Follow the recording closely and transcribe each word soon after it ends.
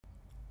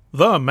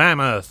The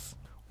Mammoth.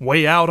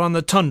 Way out on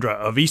the tundra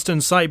of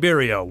eastern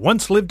Siberia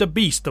once lived a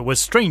beast that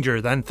was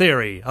stranger than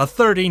theory, a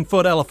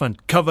 13-foot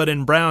elephant covered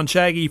in brown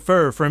shaggy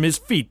fur from his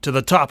feet to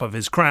the top of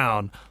his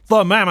crown.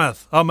 The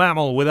Mammoth, a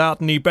mammal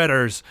without any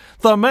betters.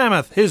 The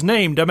Mammoth, his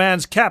name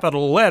demands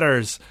capital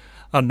letters.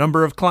 A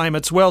number of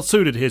climates well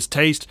suited his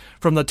taste,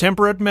 from the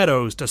temperate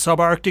meadows to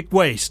subarctic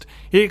waste.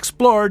 He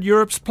explored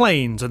Europe's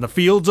plains and the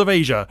fields of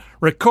Asia,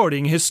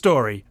 recording his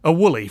story, a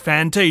woolly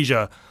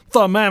fantasia.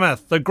 The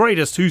Mammoth, the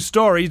greatest whose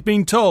story's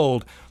been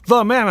told.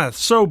 The Mammoth,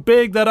 so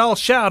big that I'll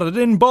shout it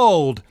in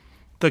bold.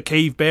 The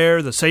cave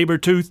bear, the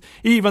saber-tooth,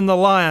 even the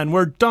lion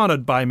were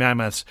daunted by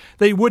mammoths.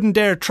 They wouldn't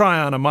dare try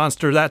on a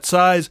monster that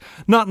size,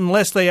 not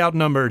unless they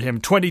outnumbered him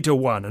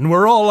 20-1 and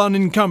were all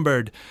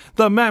unencumbered.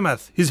 The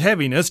mammoth, his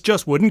heaviness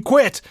just wouldn't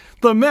quit.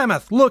 The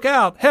mammoth, look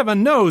out,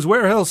 heaven knows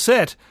where he'll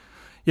sit.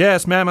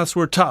 Yes, mammoths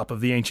were top of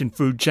the ancient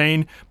food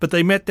chain, but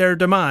they met their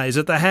demise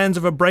at the hands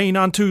of a brain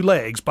on two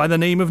legs by the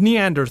name of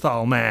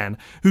Neanderthal man,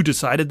 who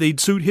decided they'd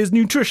suit his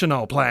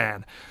nutritional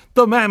plan.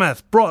 The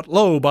mammoth, brought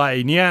low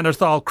by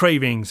Neanderthal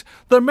cravings.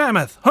 The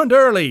mammoth, hunt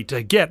early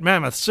to get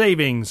mammoth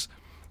savings.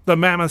 The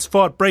mammoths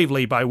fought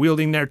bravely by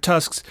wielding their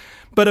tusks,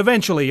 but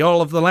eventually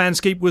all of the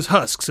landscape was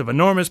husks of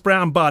enormous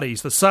brown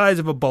bodies the size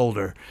of a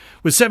boulder,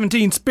 with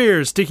 17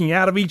 spears sticking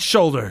out of each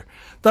shoulder.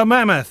 The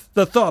mammoth,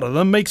 the thought of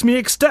them makes me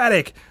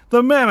ecstatic.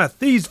 The mammoth,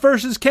 these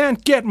verses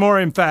can't get more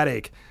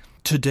emphatic.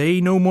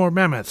 Today no more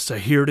mammoths are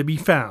here to be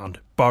found,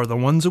 bar the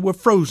ones that were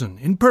frozen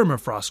in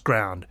permafrost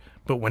ground.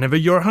 But whenever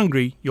you're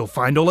hungry, you'll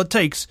find all it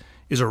takes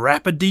is a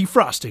rapid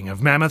defrosting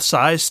of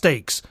mammoth-sized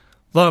steaks.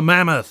 The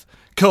mammoth,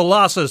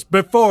 Colossus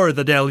before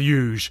the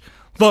deluge.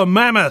 The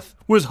mammoth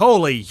was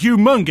wholly,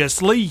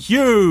 humongously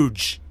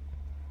huge.